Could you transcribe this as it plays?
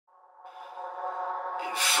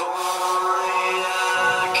If only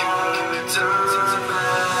I could turn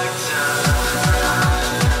back time.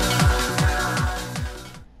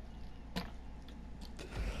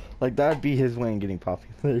 Like, that'd be his way in getting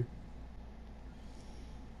popular.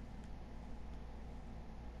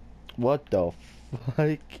 What the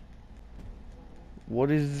fuck? What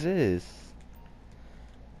is this?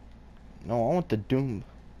 No, I want the Doom.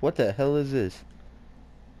 What the hell is this?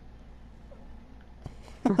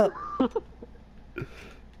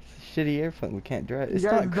 Shitty airplane we can't drive. It's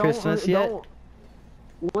not Christmas yet. Don't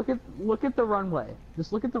look at the runway.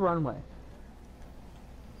 Just look at the runway.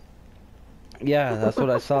 Yeah, that's what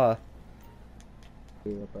I saw.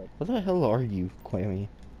 What the hell are you, Quammy?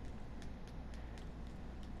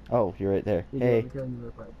 Oh, you're right there. Hey.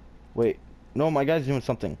 Wait. No, my guy's doing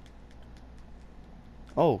something.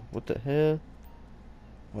 Oh, what the hell?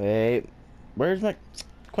 Wait. Where's my...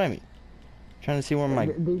 Quammy. Trying to see where my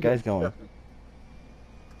guy's going.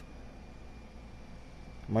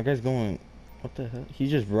 My guy's going... What the hell?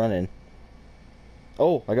 He's just running.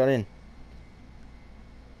 Oh, I got in.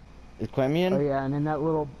 Is Quammy in? Oh yeah, and in that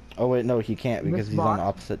little... Oh wait, no, he can't because he's on the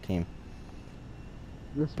opposite team.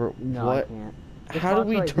 Bro, no, what? I can't. How do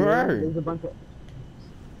we turn? There's a bunch of...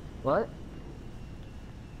 What?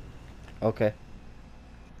 Okay.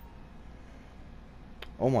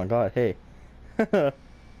 Oh my god, hey. It's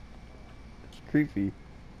creepy.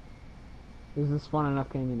 This is fun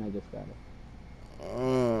enough gaming, I just got it.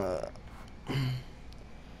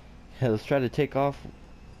 Yeah, let's try to take off.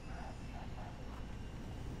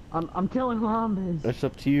 I'm killing zombies. That's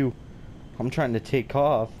up to you. I'm trying to take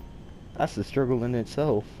off. That's the struggle in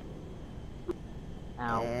itself.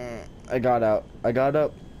 Ow. I got out. I got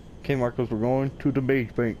up. Okay, Marcos, we're going to the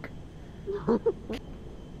base bank.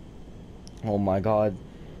 Oh my god.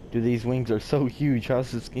 Dude, these wings are so huge.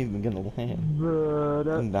 How's this even gonna land?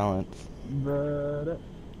 Imbalance.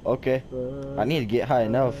 Okay. I need to get high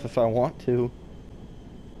enough if I want to.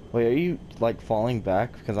 Wait, are you like falling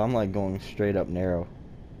back? Because I'm like going straight up narrow.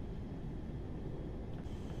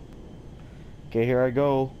 Okay, here I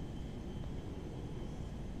go.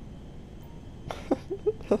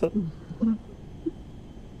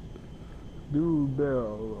 Do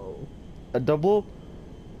barrel roll. A double?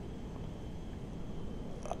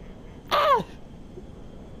 Ah!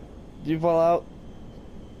 Did you fall out?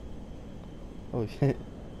 Oh shit.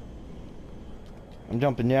 I'm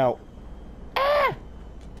jumping out. Ah!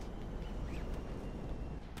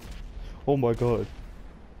 Oh my god.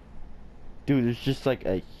 Dude, there's just like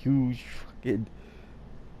a huge fucking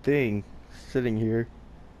thing sitting here.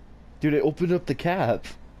 Dude, it opened up the cap.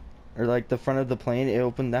 Or like the front of the plane, it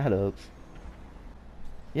opened that up.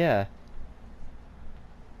 Yeah.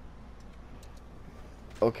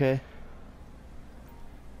 Okay.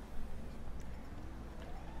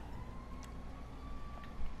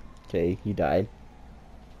 Okay, he died.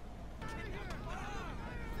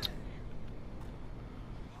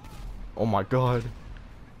 Oh my god.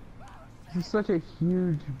 This is such a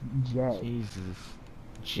huge jet. Jesus.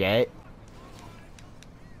 Jet?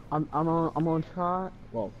 I'm gonna try.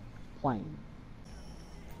 Well, plane.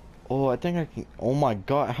 Oh, I think I can. Oh my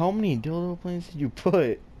god, how many dildo planes did you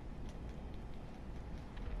put?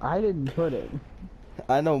 I didn't put it.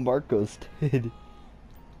 I know Marcos did.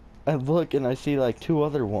 I look and I see like 2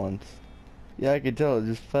 other ones. Yeah, I can tell it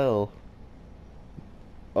just fell.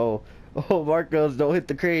 Oh, oh, Marcos, don't hit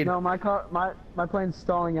the crane. No, my plane's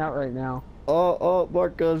stalling out right now. Oh,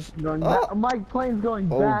 Marcos. My plane's going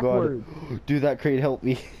backwards. God. Dude, that crane helped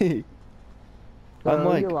me. I'm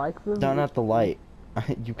like down at the light.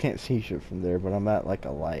 You can't see shit from there, but I'm at like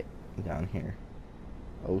a light down here.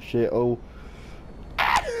 Oh shit, oh.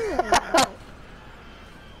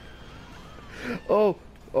 Oh,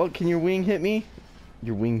 can your wing hit me?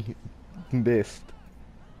 Your wing missed.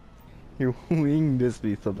 Your wing missed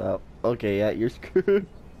me somehow. Okay, yeah, you're screwed.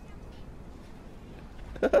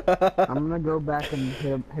 I'm gonna go back and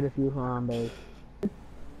hit a few Harambe's.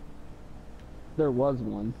 There was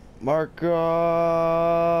one. Marco!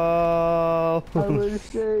 I will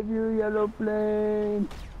save you, yellow plane!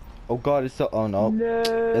 Oh god, it's so. Oh no. No!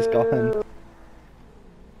 It's gone.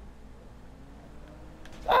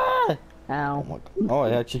 Ah! Ow. Oh my god. Oh,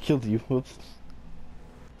 I actually killed you. Whoops.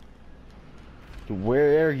 Dude,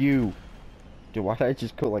 where are you? Dude, why did I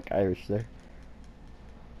just go like Irish there?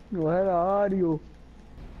 Where are you?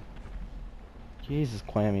 Jesus,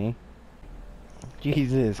 Quammy.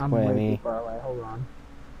 Jesus, I'm way Quammy. too far away. Hold on.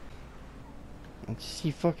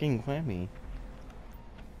 See fucking Quammy.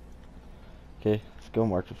 Okay, let's go,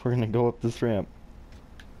 Marcus. We're gonna go up this ramp.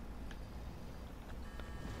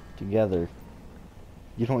 Together.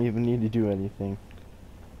 You don't even need to do anything.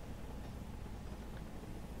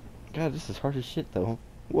 God, this is hard as shit though.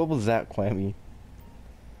 What was that, Quammy?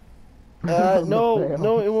 The No, fail.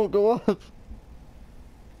 no, it won't go up.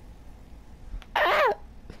 Ah!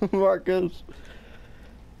 Marcos.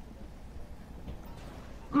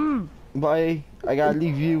 Bye. I gotta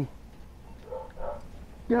leave you.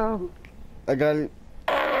 Go. I gotta.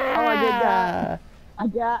 Oh, I did that.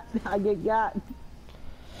 I get got.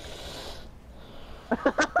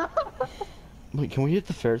 Wait, can we hit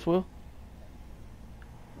the Ferris wheel?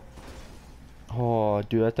 Oh,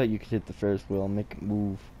 dude, I thought you could hit the Ferris wheel and make it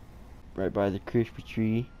move. Right by the Christmas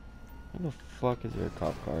tree. Where the fuck is there a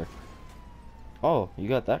cop car? Oh, you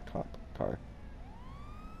got that cop car.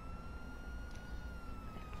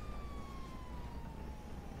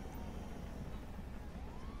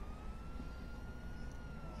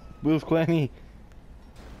 Wheels Quammy.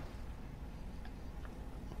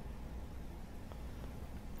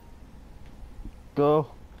 Go.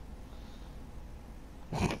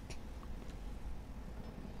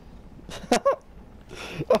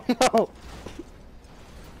 Oh no!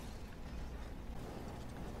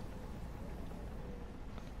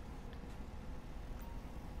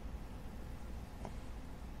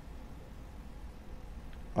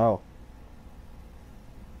 Oh.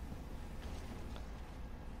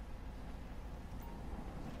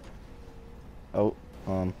 Oh,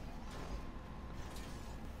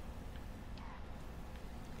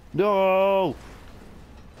 No!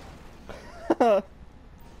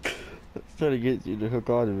 Trying to get you to hook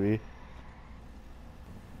on to me.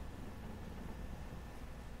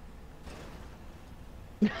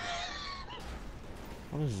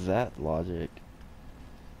 What is that logic?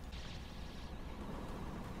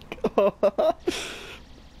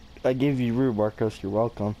 I gave you room, Marcos. You're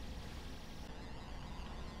welcome.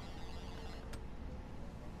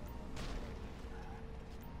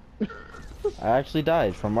 I actually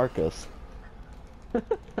died from Marcos.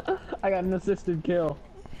 I got an assisted kill.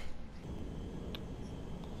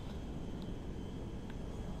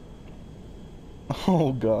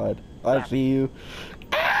 Oh god, I see you.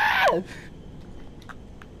 Ah!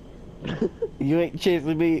 You ain't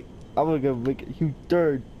chasing me. I'm gonna go make a huge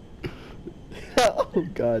turn. Oh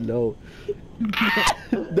god, no.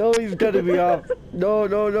 No, he's cutting me off. No,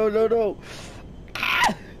 no, no, no, no.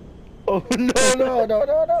 Ah! Oh no, no, no,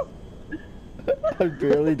 no, no. I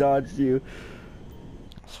barely dodged you.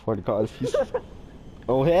 I swear to god, if he's...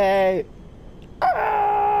 Oh hey!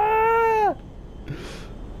 Ah!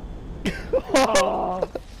 Oh,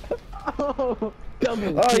 oh,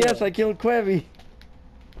 double Oh kill. yes, I killed Quammy.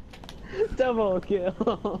 Double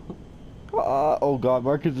kill. Oh god,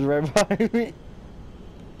 Marcus is right behind me.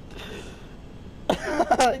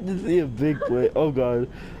 I just see a big play. Oh god,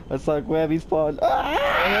 I saw Quammy spawn.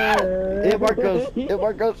 Ah! Hey Marcos, hey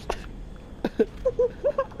Marcos.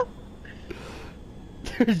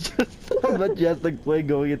 There's just a majestic plane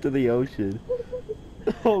going into the ocean.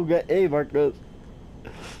 Oh god, hey Marcos.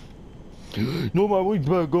 No, my wings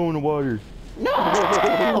better go in the water.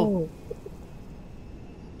 No!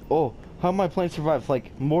 Oh, how my plane survived?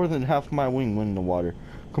 Like more than half my wing went in the water.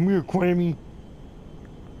 Come here, Quammy.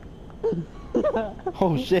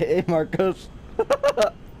 Oh shit, hey Marcos.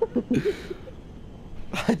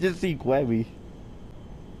 I just see Quammy.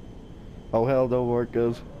 Oh hell no,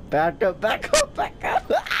 Marcos. Back up, back up, back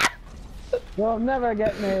up. You'll never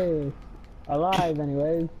get me. Alive,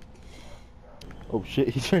 anyways. Oh shit,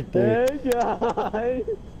 he's right there. Hey guys.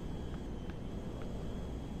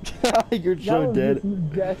 You're That so was dead. just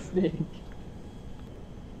majestic.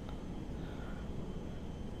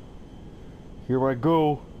 Here I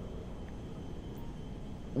go.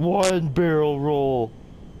 One barrel roll.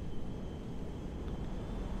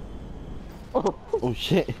 Oh, Oh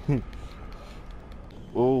shit.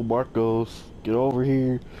 Oh, Marcos, get over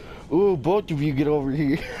here. Oh, both of you get over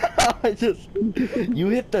here. I just... You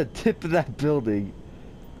hit the tip of that building.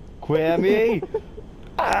 Quammy!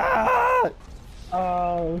 Ah!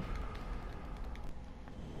 oh.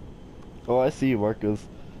 Oh, I see you, Marcos.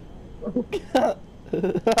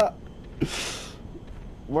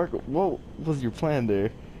 Marco, what was your plan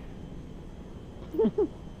there?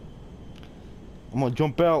 I'm gonna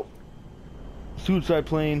jump out. Suicide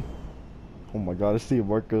plane. Oh my god, I see you,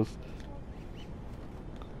 Marcos.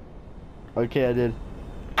 Okay, I did.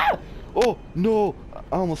 Ah! Oh, no!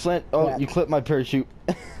 I almost landed. Oh, Yeah. you clipped my parachute.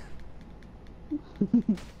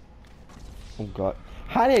 Oh god.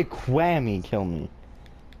 How did Quammy kill me?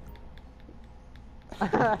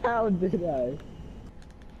 How did I?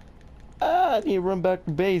 Ah, I need to run back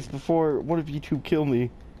to base before one of you two kill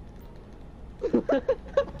me.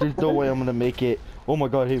 There's no way I'm gonna make it. Oh my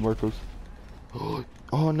god, hey Marcos.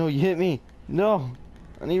 Oh no, you hit me. No,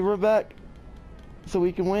 I need to run back so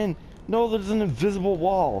we can win. No, there's an invisible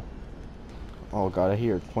wall. Oh god, I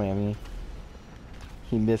hear Quammy.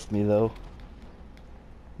 He missed me though.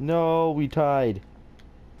 No, we tied.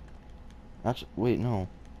 Actually, wait, no.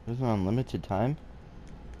 There's an unlimited time.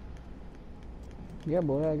 Yeah,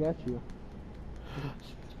 boy, I got you.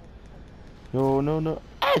 No, no, no.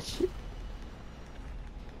 Ah, shit.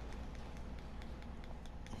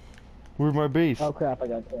 Where's my base? Oh crap, I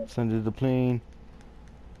got you. Send it to the plane.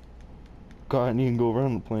 God, I need to go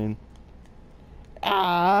around the plane.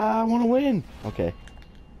 Ah, I want to win. Okay.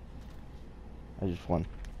 I just won.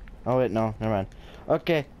 Oh wait, no, never mind.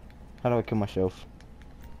 Okay. How do I kill myself?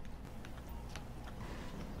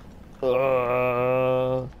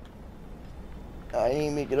 I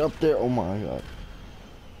ain't make it up there. Oh my god.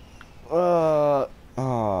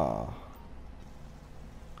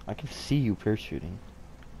 I can see you parachuting.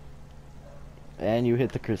 And you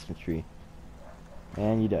hit the Christmas tree.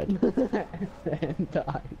 And you died. And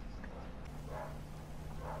died.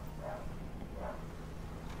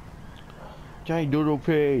 Giant dodo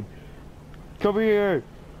pain. Come here.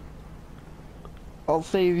 I'll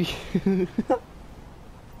save you.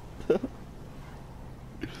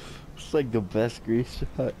 It's like the best grease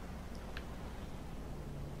shot.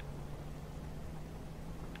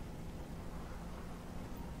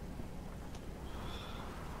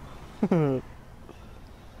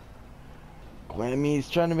 Grammy's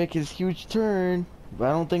trying to make his huge turn, but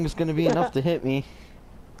I don't think it's gonna be enough to hit me.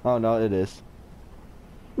 Oh no, it is.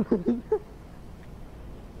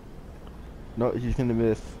 No, he's gonna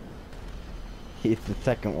miss. He's the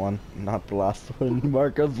second one, not the last one.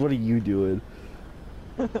 Marcos, what are you doing?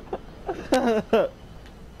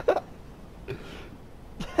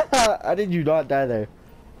 How did you not die there?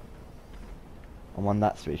 I'm on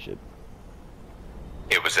that spaceship.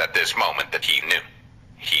 It was at this moment that he knew.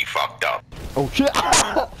 He fucked up. Oh shit!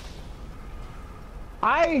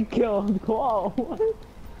 I killed Qual.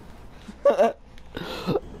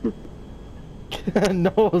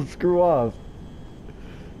 No, screw off.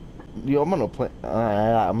 Yo, I'm gonna play.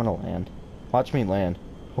 I'm gonna land. Watch me land.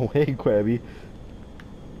 Oh hey, Krabby.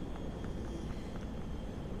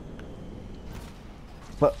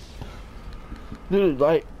 But, dude,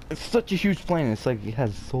 like, it's such a huge plane. It's like it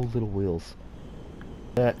has so little wheels.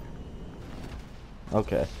 That.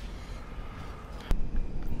 Okay.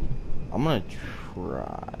 I'm gonna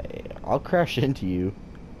try. I'll crash into you.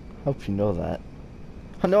 Hope you know that.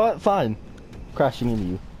 I know what? Fine. Crashing into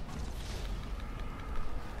you.